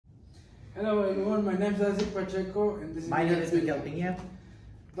Hello everyone, my name is Pacheco and this is My name is Miguel. Pina.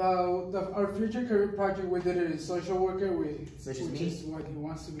 Our future career project we did it is social worker, which is what he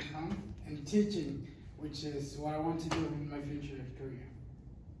wants to become, and teaching, which is what I want to do in my future career.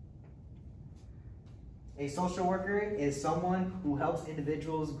 A social worker is someone who helps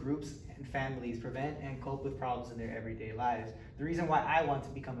individuals, groups, and families prevent and cope with problems in their everyday lives. The reason why I want to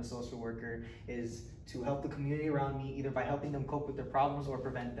become a social worker is to help the community around me, either by helping them cope with their problems or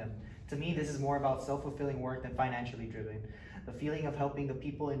prevent them. To me, this is more about self-fulfilling work than financially driven. The feeling of helping the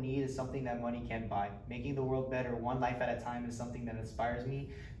people in need is something that money can't buy. Making the world better, one life at a time, is something that inspires me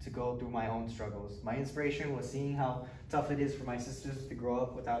to go through my own struggles. My inspiration was seeing how tough it is for my sisters to grow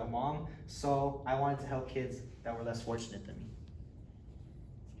up without a mom, so I wanted to help kids that were less fortunate than me.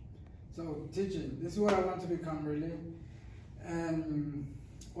 So teaching, this is what I want to become really. And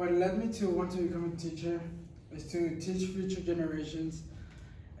what led me to want to become a teacher is to teach future generations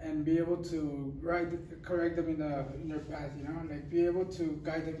and be able to correct them in their path, like be able to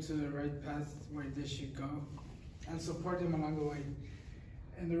guide them to the right path where they should go and support them along the way.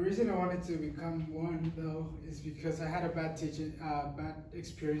 And the reason I wanted to become one though is because I had a bad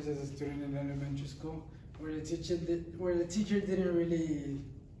experience as a student in elementary school where the teacher didn't really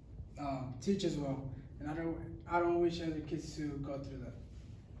teach as well, and I don't wish other kids to go through that.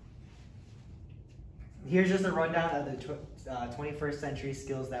 Here's just a rundown of the 21st century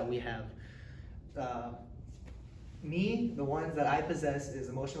skills that we have. The ones that I possess is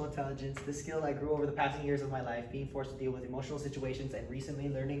emotional intelligence. This skill I grew over the past years of my life, being forced to deal with emotional situations, and recently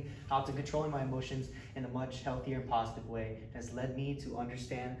learning how to control my emotions in a much healthier and positive way has led me to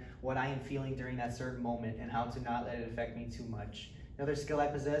understand what I am feeling during that certain moment and how to not let it affect me too much. Another skill I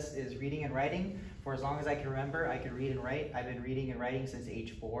possess is reading and writing. For as long as I can remember, I can read and write. I've been reading and writing since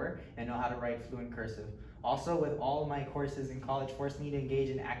age 4 and know how to write fluent cursive. Also, with all my courses in college forced me to engage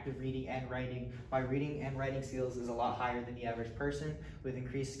in active reading and writing. My reading and writing skills is a lot higher than the average person, with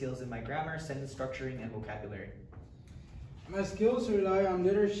increased skills in my grammar, sentence structuring, and vocabulary. My skills rely on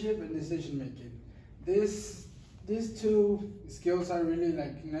leadership and decision making. These two skills are really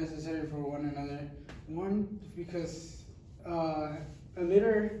necessary for one another. One, because a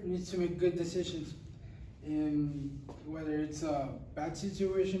leader needs to make good decisions in whether it's a bad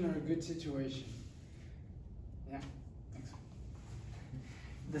situation or a good situation. Yeah, thanks.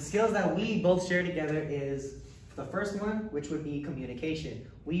 The skills that we both share together is the first one, which would be communication.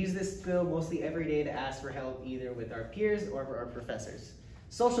 We use this skill mostly every day to ask for help, either with our peers or for our professors.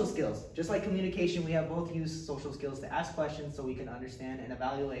 Social skills. Just like communication, we have both used social skills to ask questions so we can understand and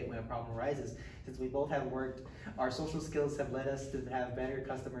evaluate when a problem arises. Since we both have worked, our social skills have led us to have better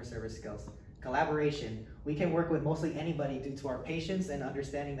customer service skills. Collaboration. We can work with mostly anybody due to our patience and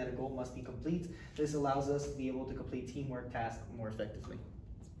understanding that a goal must be complete. This allows us to be able to complete teamwork tasks more effectively.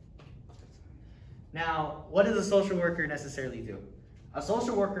 Now, what does a social worker necessarily do? A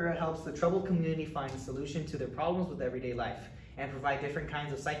social worker helps the troubled community find a solution to their problems with everyday life and provide different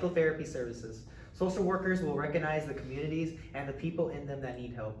kinds of psychotherapy services. Social workers will recognize the communities and the people in them that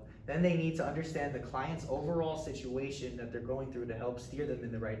need help. Then they need to understand the client's overall situation that they're going through to help steer them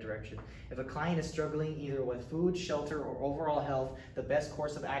in the right direction. If a client is struggling either with food, shelter, or overall health, the best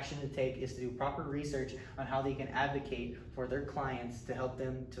course of action to take is to do proper research on how they can advocate for their clients to help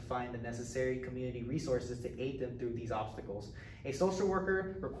them to find the necessary community resources to aid them through these obstacles. A social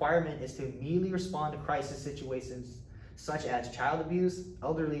worker requirement is to immediately respond to crisis situations such as child abuse,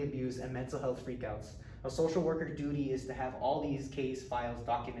 elderly abuse, and mental health freakouts. A social worker duty is to have all these case files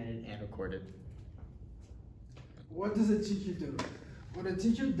documented and recorded. What does a teacher do? What a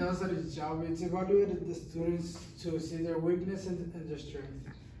teacher does at his job is evaluate the students to see their weakness and their strength.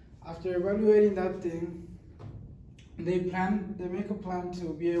 After evaluating that thing, they make a plan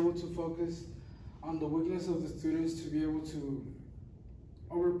to be able to focus on the weakness of the students to be able to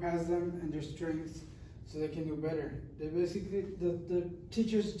overpass them and their strengths so they can do better. The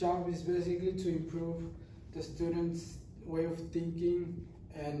teacher's job is basically to improve the students' way of thinking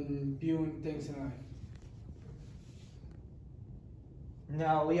and viewing things in life.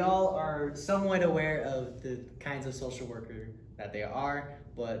 Now, we all are somewhat aware of the kinds of social worker that they are,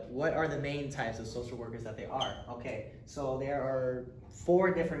 but what are the main types of social workers that they are? Okay, so there are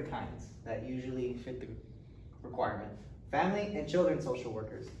 4 different kinds that usually fit the requirement. Family and children social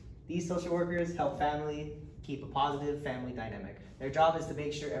workers. These social workers help family keep a positive family dynamic. Their job is to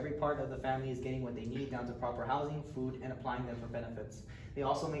make sure every part of the family is getting what they need, down to proper housing, food, and applying them for benefits. They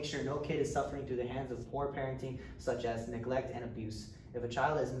also make sure no kid is suffering through the hands of poor parenting, such as neglect and abuse. If a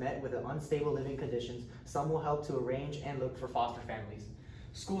child is met with unstable living conditions, some will help to arrange and look for foster families.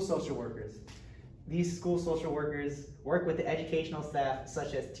 School social workers. These school social workers work with the educational staff,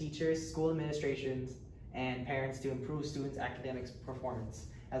 such as teachers, school administrations, and parents to improve students' academic performance,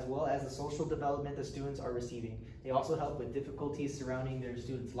 as well as the social development the students are receiving. They also help with difficulties surrounding their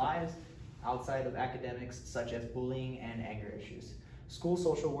students' lives outside of academics, such as bullying and anger issues. School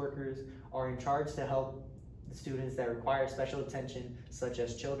social workers are in charge to help the students that require special attention, such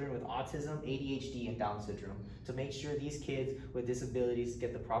as children with autism, ADHD, and Down syndrome, to make sure these kids with disabilities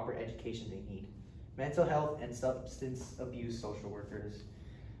get the proper education they need. Mental health and substance abuse social workers.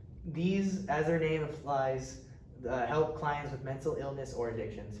 These, as their name implies, help clients with mental illness or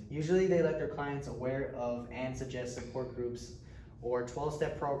addictions. Usually they let their clients aware of and suggest support groups or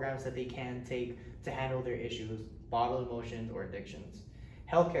 12-step programs that they can take to handle their issues, bottled emotions, or addictions.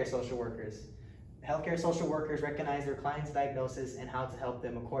 Healthcare social workers. Healthcare social workers recognize their client's diagnosis and how to help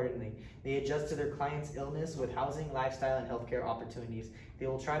them accordingly. They adjust to their client's illness with housing, lifestyle, and healthcare opportunities. They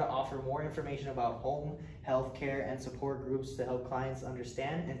will try to offer more information about home, healthcare, and support groups to help clients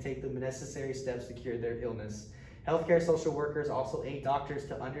understand and take the necessary steps to cure their illness. Healthcare social workers also aid doctors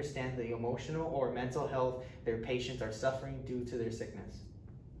to understand the emotional or mental health their patients are suffering due to their sickness.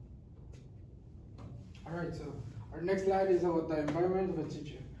 All right, so our next slide is about the environment of a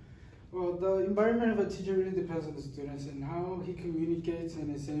teacher. Well, the environment of a teacher really depends on the students and how he communicates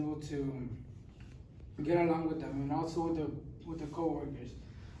and is able to get along with them, and also with the co-workers.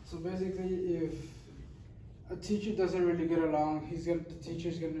 So basically, if a teacher doesn't really get along, the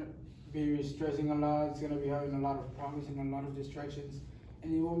teacher's gonna be stressing a lot. He's gonna be having a lot of problems and a lot of distractions,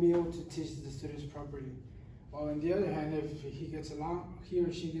 and he won't be able to teach the students properly. While on the other hand, if he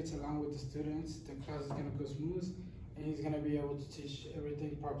or she gets along with the students, the class is gonna go smooth, and he's gonna be able to teach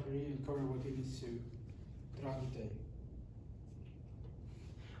everything properly and cover what he needs to throughout the day.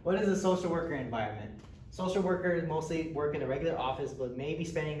 What is a social worker environment? Social workers mostly work in a regular office, but may be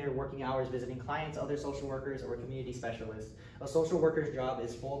spending their working hours visiting clients, other social workers, or community specialists. A social worker's job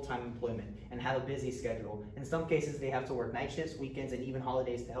is full-time employment and have a busy schedule. In some cases, they have to work night shifts, weekends, and even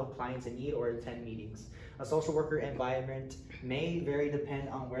holidays to help clients in need or attend meetings. A social worker environment may vary depend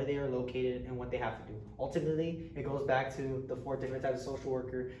on where they are located and what they have to do. Ultimately, it goes back to the 4 different types of social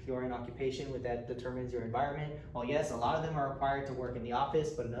worker. You are in occupation with that determines your environment. While yes, a lot of them are required to work in the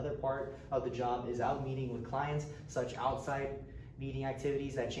office, but another part of the job is out meeting with clients, such outside meeting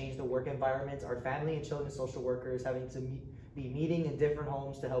activities that change the work environment. Our family and children social workers having to be meeting in different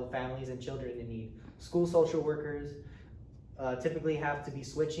homes to help families and children in need. School social workers typically have to be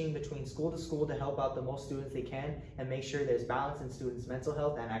switching between school to school to help out the most students they can and make sure there's balance in students' mental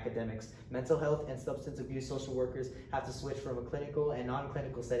health and academics. Mental health and substance abuse social workers have to switch from a clinical and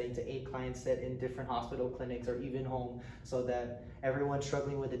non-clinical setting to aid clients set in different hospital, clinics, or even home, so that everyone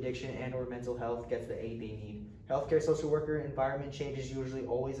struggling with addiction and or mental health gets the aid they need. Healthcare social worker environment changes usually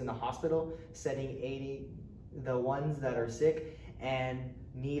always in the hospital setting, aiding the ones that are sick and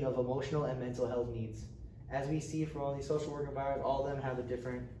need of emotional and mental health needs. As we see from all these social work environments, all of them have a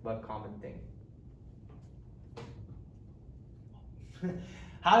different but common thing.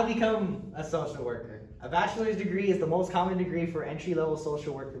 How to become a social worker. A bachelor's degree is the most common degree for entry-level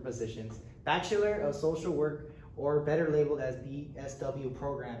social worker positions. Bachelor of Social Work, or better labeled as BSW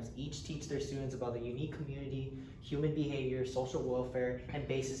programs, each teach their students about the unique community, human behavior, social welfare, and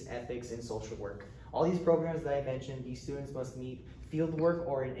basic ethics in social work. All these programs that I mentioned, these students must meet field work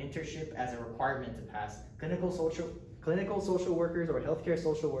or an internship as a requirement to pass. Clinical social workers or healthcare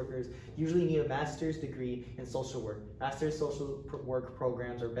social workers usually need a master's degree in social work. Master's social work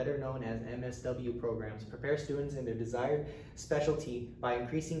programs, are better known as MSW programs, prepare students in their desired specialty by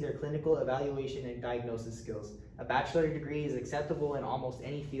increasing their clinical evaluation and diagnosis skills. A bachelor's degree is acceptable in almost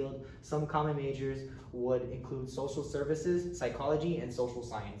any field. Some common majors would include social services, psychology, and social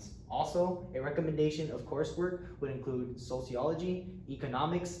science. Also, a recommendation of coursework would include sociology,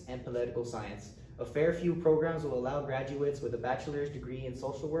 economics, and political science. A fair few programs will allow graduates with a bachelor's degree in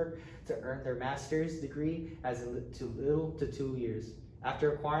social work to earn their master's degree as little to 2 years.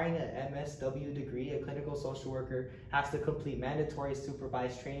 After acquiring an MSW degree, a clinical social worker has to complete mandatory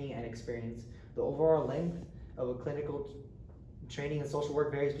supervised training and experience. The overall length of a clinical training in social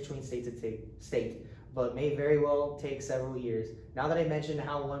work varies between state to state, but may very well take several years. Now that I mentioned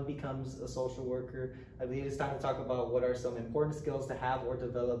how one becomes a social worker, I believe it's time to talk about what are some important skills to have or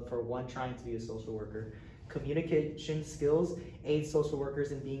develop for one trying to be a social worker. Communication skills aid social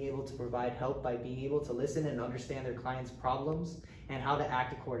workers in being able to provide help by being able to listen and understand their clients' problems and how to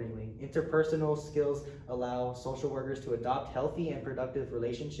act accordingly. Interpersonal skills allow social workers to adopt healthy and productive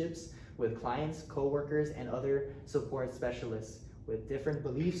relationships with clients, co-workers, and other support specialists with different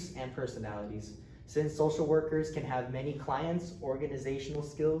beliefs and personalities. Since social workers can have many clients, organizational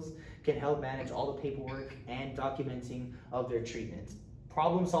skills can help manage all the paperwork and documenting of their treatment.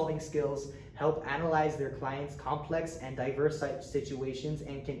 Problem-solving skills help analyze their clients' complex and diverse situations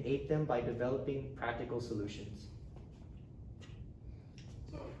and can aid them by developing practical solutions.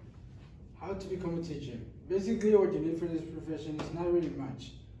 So, how to become a teacher? Basically, what you need for this profession is not really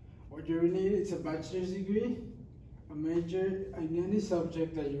much. What you really need is a bachelor's degree, a major in any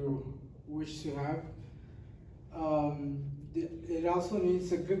subject that you wish to have. It also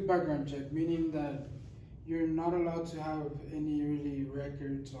needs a good background check, meaning that you're not allowed to have any really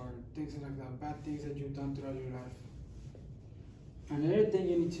records or things like that, bad things that you've done throughout your life. Another thing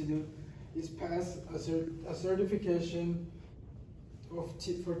you need to do is pass a certification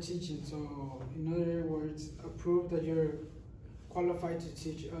for teaching. So, in other words, a proof that you're qualified to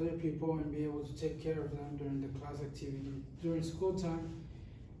teach other people and be able to take care of them during the class activity, during school time.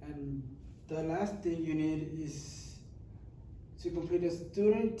 And the last thing you need is to complete a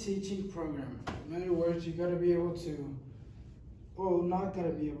student teaching program. In other words, you gotta be able to, well, not gotta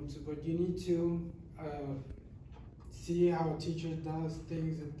be able to, but you need to see how a teacher does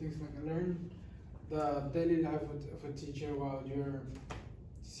things and things like that. Learn the daily life of a teacher while you're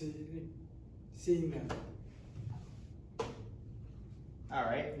seeing them. All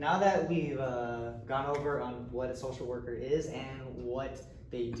right, now that we've gone over on what a social worker is and what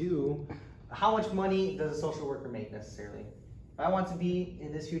they do, how much money does a social worker make necessarily? If I want to be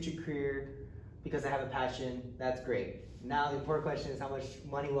in this future career because I have a passion, that's great. Now the important question is how much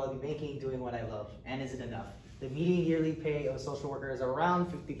money will I be making doing what I love, and is it enough? The median yearly pay of a social worker is around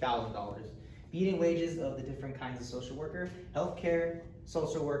 $50,000. Median wages of the different kinds of social worker, healthcare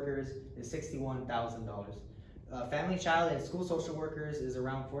social workers is $61,000. Family, child, and school social workers is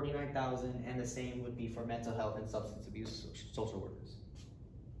around $49,000, and the same would be for mental health and substance abuse social workers.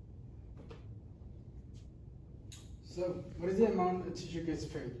 So, what is the amount a teacher gets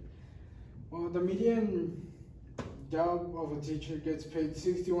paid? Well, the median job of a teacher gets paid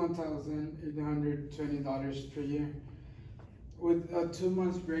 $61,820 per year, with a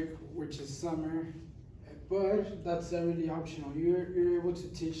 2-month break, which is summer. But that's really optional. You're able to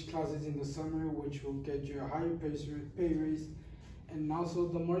teach classes in the summer, which will get you a higher pay raise. And also,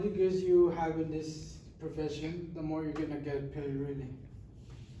 the more degrees you have in this profession, the more you're gonna get paid, really.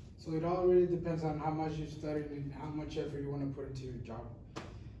 So it all really depends on how much you studied and how much effort you want to put into your job.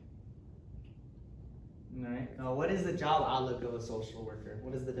 All right. Now, what is the job outlook of a social worker?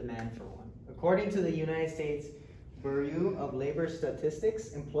 What is the demand for one? According to the United States Bureau of Labor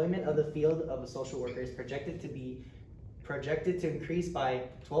Statistics, employment of the field of a social worker is projected to increase by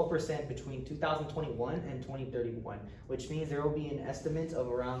 12% between 2021 and 2031, which means there will be an estimate of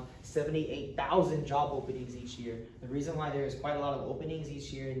around 78,000 job openings each year. The reason why there is quite a lot of openings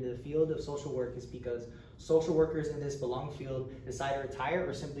each year in the field of social work is because social workers in this belonged field decide to retire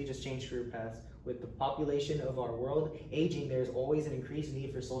or simply just change career paths. With the population of our world aging, there's always an increased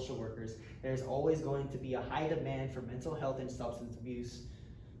need for social workers. There's always going to be a high demand for mental health and substance abuse,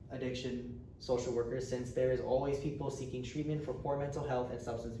 addiction, social workers, since there is always people seeking treatment for poor mental health and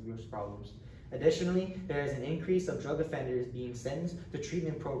substance abuse problems. Additionally, there is an increase of drug offenders being sent to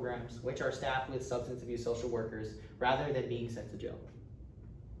treatment programs, which are staffed with substance abuse social workers, rather than being sent to jail.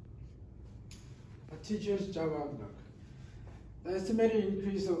 A teacher's job outlook. The estimated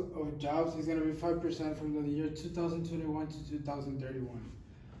increase of jobs is going to be 5% from the year 2021 to 2031.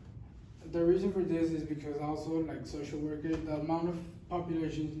 The reason for this is because also, like social workers, the amount of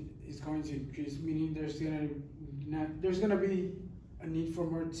population is going to increase, meaning there's going to be a need for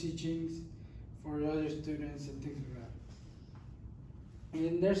more teachings for other students and things like that.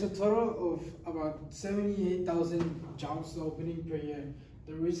 And there's a total of about 78,000 jobs opening per year.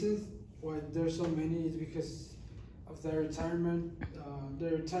 The reasons why there's so many is because of the retirement, the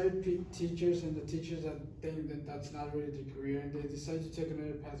retired teachers and the teachers that think that that's not really their career, and they decide to take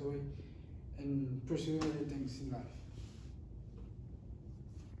another pathway and pursue other things in life.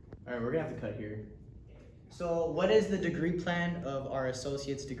 All right, we're gonna have to cut here. So what is the degree plan of our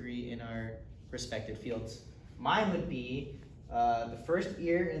associate's degree in our respected fields? Mine would be the first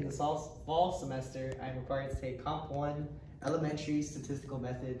year in the fall semester, I'm required to take Comp 1, Elementary Statistical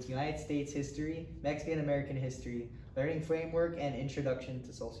Methods, United States History, Mexican American History, Learning Framework, and Introduction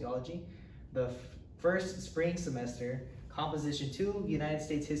to Sociology. The first spring semester, Composition 2, United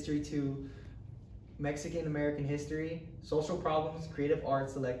States History 2, Mexican American History, Social Problems, Creative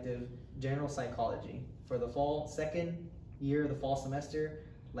Arts Elective, General Psychology. For the second year of the fall semester,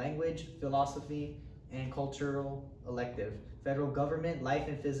 Language, Philosophy, and Cultural Elective, Federal Government, Life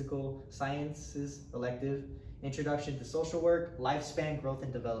and Physical Sciences Elective, Introduction to Social Work, Lifespan Growth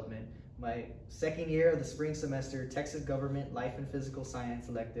and Development, my second year of the spring semester, Texas Government Life and Physical Science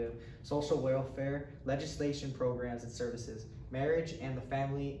elective, Social Welfare, Legislation Programs and Services, Marriage and the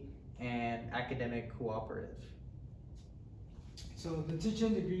Family, and Academic Cooperative. So the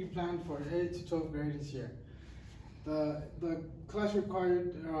teaching degree plan for 8th to 12th grade is here. The class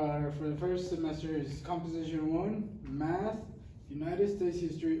required for the first semester is Composition 1, Math, United States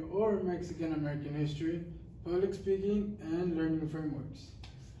History or Mexican American History, Public Speaking, and Learning Frameworks.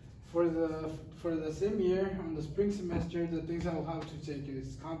 For the same year, on the spring semester, the things I'll have to take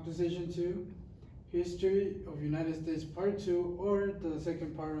is Composition 2, History of United States Part 2 or the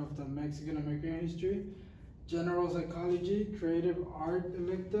second part of the Mexican American History, General Psychology, Creative Art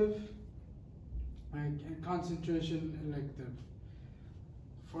elective, and Concentration elective.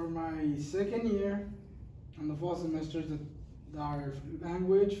 For my second year, on the fall semester, our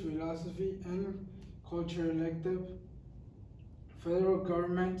Language, Philosophy, and Culture elective, Federal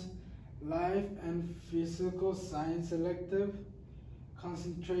Government, Life and Physical Science elective,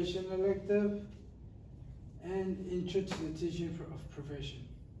 Concentration elective, and Intro to the Teaching of Profession.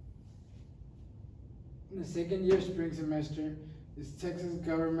 In the second year spring semester is Texas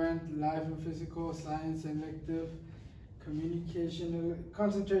Government, Life and Physical Science elective, Concentration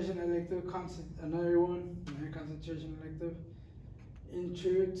elective, another concentration elective,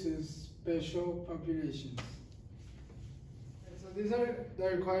 Intro to Special Populations. So these are the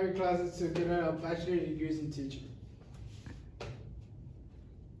required classes to get a bachelor's degree in teaching.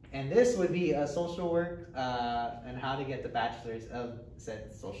 And this would be a social work and how to get the bachelor's of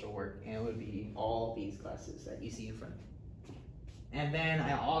said social work, and it would be all these classes that you see in front of me. And then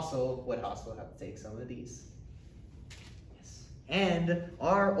I also would have to take some of these. Yes. And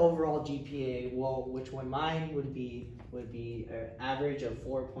our overall GPA, well, which one mine would be an average of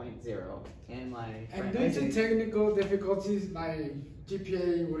 4.0. And due to technical difficulties, my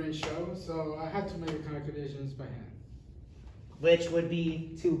GPA wouldn't show, so I had to make the calculations by hand. Which would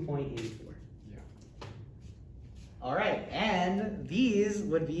be 2.84. Yeah. All right, and these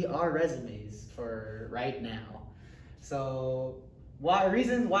would be our resumes for right now. So,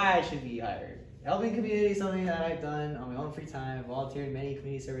 reasons why I should be hired. Helping community is something that I've done on my own free time. I've volunteered in many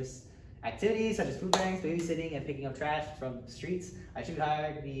community service activities such as food banks, babysitting, and picking up trash from the streets. I should be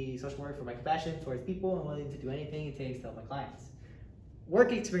hired to be social work for my compassion towards people and willing to do anything it takes to help my clients.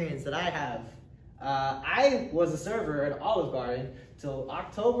 Work experience that I have. I was a server at Olive Garden till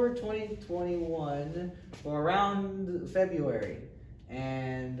October 2021 or around February.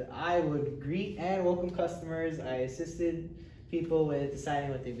 And I would greet and welcome customers. I assisted people with deciding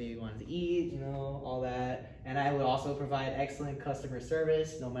what they maybe wanted to eat, all that. And I would also provide excellent customer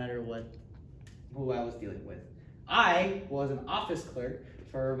service no matter who I was dealing with. I was an office clerk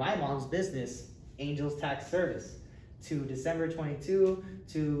for my mom's business, Angel's Tax Service, to December 22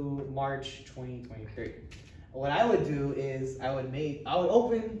 to March 2023. What I would do is I would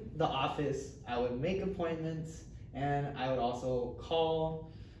open the office, I would make appointments, and I would also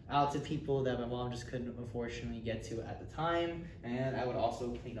call out to people that my mom just couldn't unfortunately get to at the time, and I would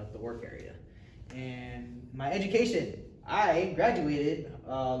also clean up the work area. And my education, I graduated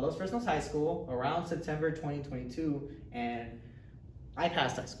Los Fresnos High School around September 2022, and I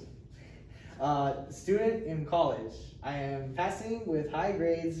passed high school. Student in college, I am passing with high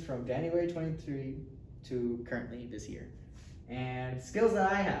grades from January 23 to currently this year. And skills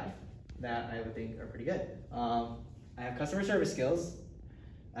that I have that I would think are pretty good. I have customer service skills.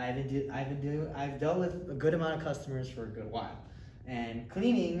 I've dealt with a good amount of customers for a good while. And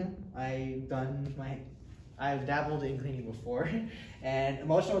cleaning, I've dabbled in cleaning before. And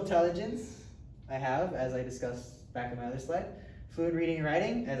emotional intelligence, I have, as I discussed back in my other slide. Fluid reading and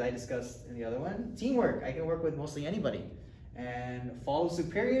writing, as I discussed in the other one. Teamwork, I can work with mostly anybody. And follow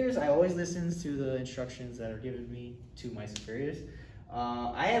superiors, I always listen to the instructions that are given me to my superiors.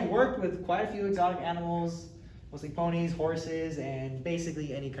 I have worked with quite a few exotic animals, mostly ponies, horses, and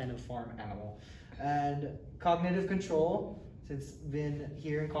basically any kind of farm animal. And cognitive control, since been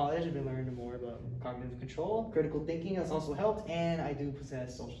here in college, I've been learning more about cognitive control. Critical thinking has also helped, and I do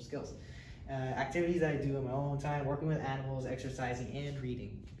possess social skills. Activities that I do in my own time, working with animals, exercising, and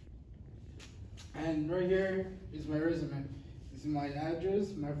reading. And right here is my resume. This is my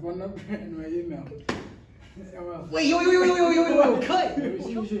address, my phone number, and my email. Well, wait, cut! The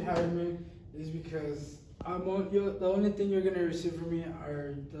reason you should hire me is because the only thing you're gonna receive from me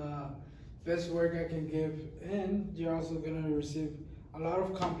are the best work I can give, and you're also gonna receive a lot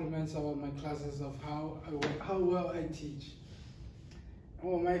of compliments about my classes of how well I teach.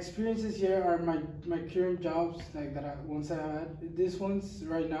 Well, my experiences here are my current jobs once I had. This one's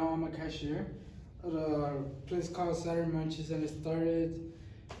right now I'm a cashier at a place called Saturn Munchies, and I started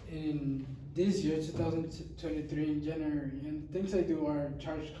in this year, 2023, in January. And things I do are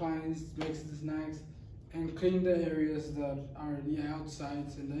charge clients, mix the snacks, and clean the areas that are the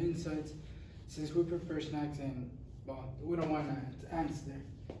outsides and the insides, since we prepare snacks and, well, we don't want ants there.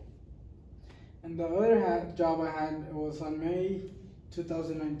 And the other job I had was on May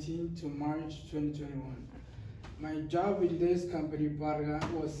 2019 to March 2021. My job in this company, Parga,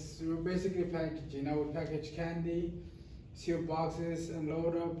 was basically packaging. I would package candy, seal boxes, and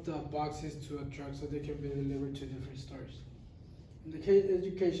load up the boxes to a truck so they can be delivered to different stores. And the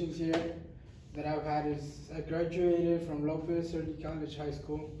educations here that I've had is I graduated from Lopez Early College High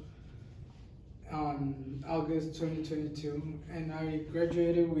School on August 2022, and I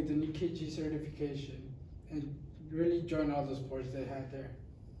graduated with an EKG certification and really joined all the sports they had there.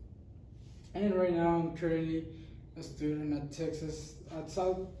 And right now I'm currently a student at Texas, at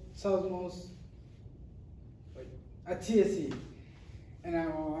Southmost, at TSC, and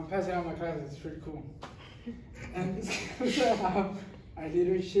I'm passing out my classes. It's pretty cool. And I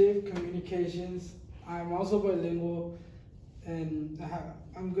leadership, communications. I'm also bilingual, and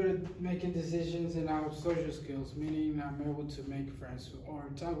I'm good at making decisions, and I have social skills, meaning I'm able to make friends or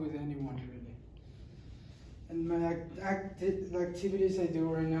talk with anyone really. And my activities I do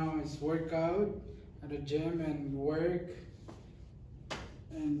right now is work out at a gym and work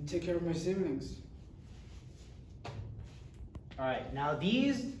and take care of my siblings. All right, now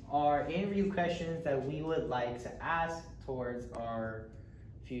these are interview questions that we would like to ask towards our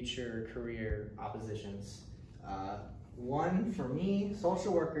future career oppositions. One, for me,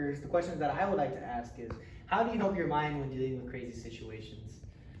 social workers, the questions that I would like to ask is, how do you help your mind when dealing with crazy situations?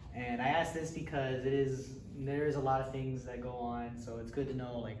 And I ask this because there is a lot of things that go on, so it's good to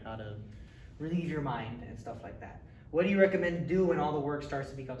know like how to relieve your mind and stuff like that. What do you recommend to do when all the work starts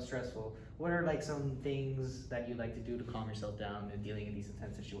to become stressful? What are like some things that you'd like to do to calm yourself down in dealing in these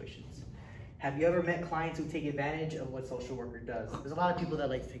intense situations? Have you ever met clients who take advantage of what social worker does? There's a lot of people that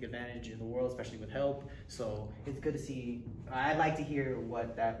like to take advantage in the world, especially with help. So it's good to see. I'd like to hear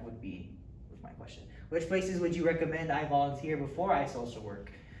what that would be with my question. Which places would you recommend I volunteer before I social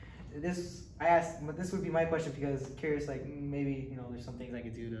work? This would be my question because I'm curious, like maybe there's some things I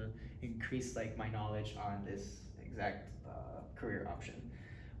could do to increase like my knowledge on this exact career option.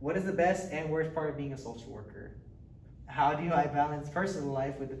 What is the best and worst part of being a social worker? How do I balance personal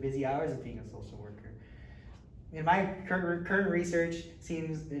life with the busy hours of being a social worker? In my current research,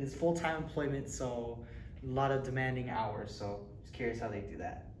 seems it is full-time employment, so a lot of demanding hours. So just curious how they do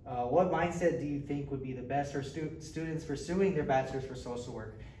that. What mindset do you think would be the best for students pursuing their bachelor's for social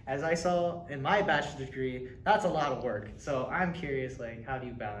work? As I saw in my bachelor's degree, that's a lot of work. So I'm curious, like, how do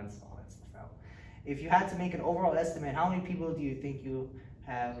you balance all that stuff out? If you had to make an overall estimate, how many people do you think you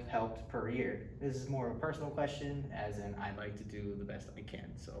have helped per year? This is more of a personal question, as in I'd like to do the best I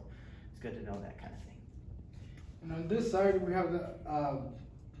can. So it's good to know that kind of thing. And on this side, we have the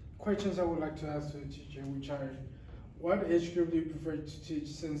questions I would like to ask to the teacher, which are, what age group do you prefer to teach,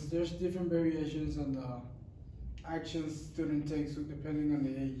 since there's different variations on the actions student takes depending on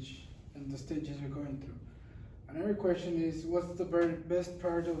the age and the stages you're going through. Another question is, what's the best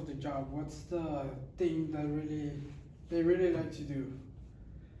part of the job? What's the thing that they really like to do?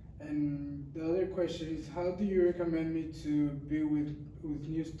 And the other question is, how do you recommend me to be with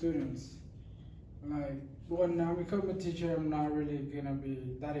new students? Like, when I become a teacher, I'm not really gonna be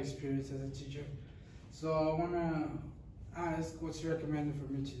that experienced as a teacher. So I wanna ask, what's recommended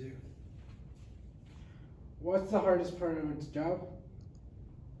for me to do? What's the hardest part of the job?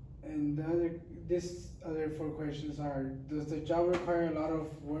 And these other four questions are, does the job require a lot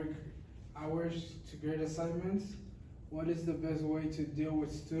of work hours to grade assignments? What is the best way to deal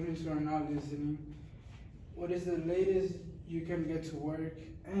with students who are not listening? What is the latest you can get to work?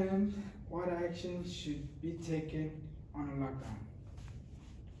 And what actions should be taken on a lockdown?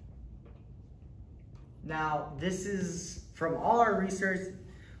 Now, this is from all our research.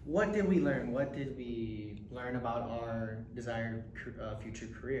 What did we learn? What did we learn about our desired future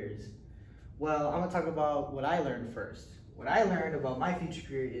careers? Well, I'm gonna talk about what I learned first. What I learned about my future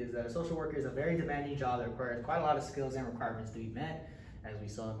career is that a social worker is a very demanding job that requires quite a lot of skills and requirements to be met. As we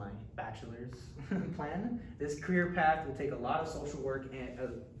saw in my bachelor's plan, this career path will take a lot of social work and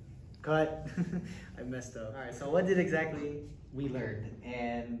cut. I messed up. All right, so what did exactly we learn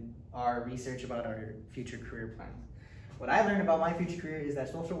and our research about our future career plans? What I learned about my future career is that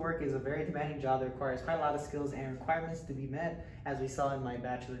social work is a very demanding job that requires quite a lot of skills and requirements to be met, as we saw in my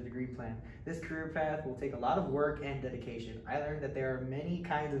bachelor degree plan. This career path will take a lot of work and dedication. I learned that there are many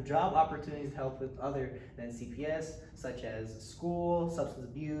kinds of job opportunities to help with other than CPS, such as school, substance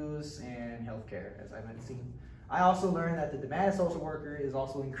abuse, and healthcare, as I mentioned. I also learned that the demand of social worker is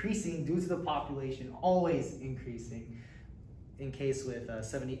also increasing due to the population always increasing. In case with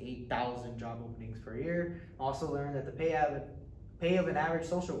 78,000 job openings per year. Also learned that the pay of an average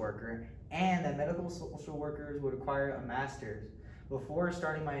social worker and that medical social workers would require a master's. Before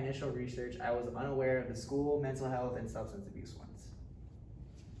starting my initial research, I was unaware of the school, mental health, and substance abuse ones.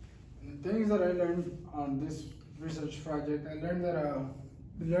 The things that I learned on this research project, I learned that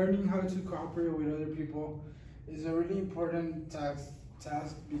learning how to cooperate with other people is a really important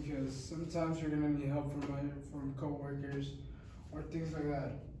task because sometimes you're gonna need help from coworkers or things like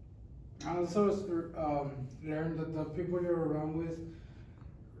that. I also learned that the people you're around with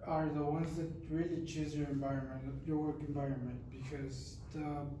are the ones that really choose your environment, your work environment, because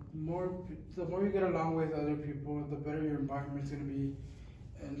the more you get along with other people, the better your environment's gonna be,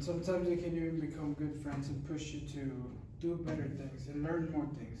 and sometimes they can even become good friends and push you to do better things and learn more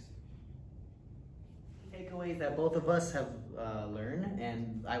things. Takeaways that both of us have learned,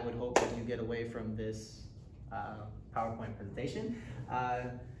 and I would hope that you get away from this PowerPoint presentation.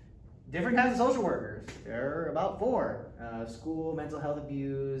 Different kinds of social workers. There are about 4. School, mental health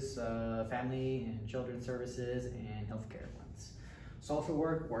abuse, family and children's services, and healthcare ones. Social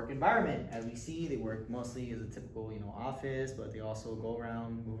work environment. As we see, they work mostly as a typical office, but they also go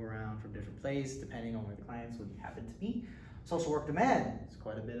around, move around from different places depending on where the clients would happen to be. Social work demand. It's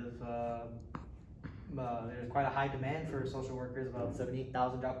quite a bit of there's quite a high demand for social workers, about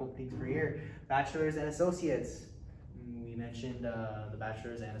 78,000 job openings per year. Bachelors and associates. We mentioned the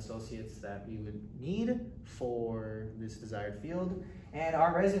bachelors and associates that we would need for this desired field, and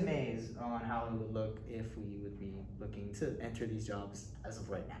our resumes on how it would look if we would be looking to enter these jobs as of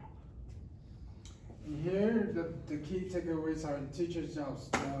right now. Here, the key takeaways are teachers' jobs,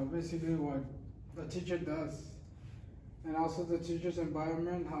 basically what a teacher does, and also the teacher's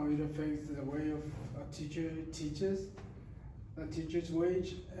environment, how it affects the way of a teacher teaches, the teacher's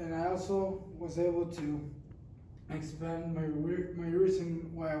wage, and I also was able to expand my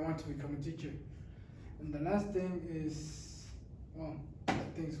reason why I want to become a teacher. And the last thing is, well, the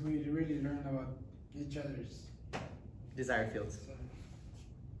things we really learn about each other's desired fields.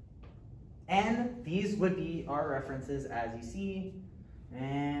 And these would be our references as you see,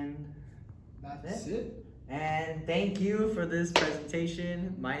 and that's it. And thank you for this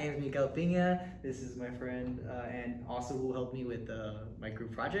presentation. My name is Miguel Pina. This is my friend and also who helped me with my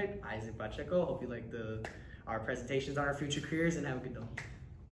group project, Pacheco. Hope you like our presentations on our future careers, and have a good day.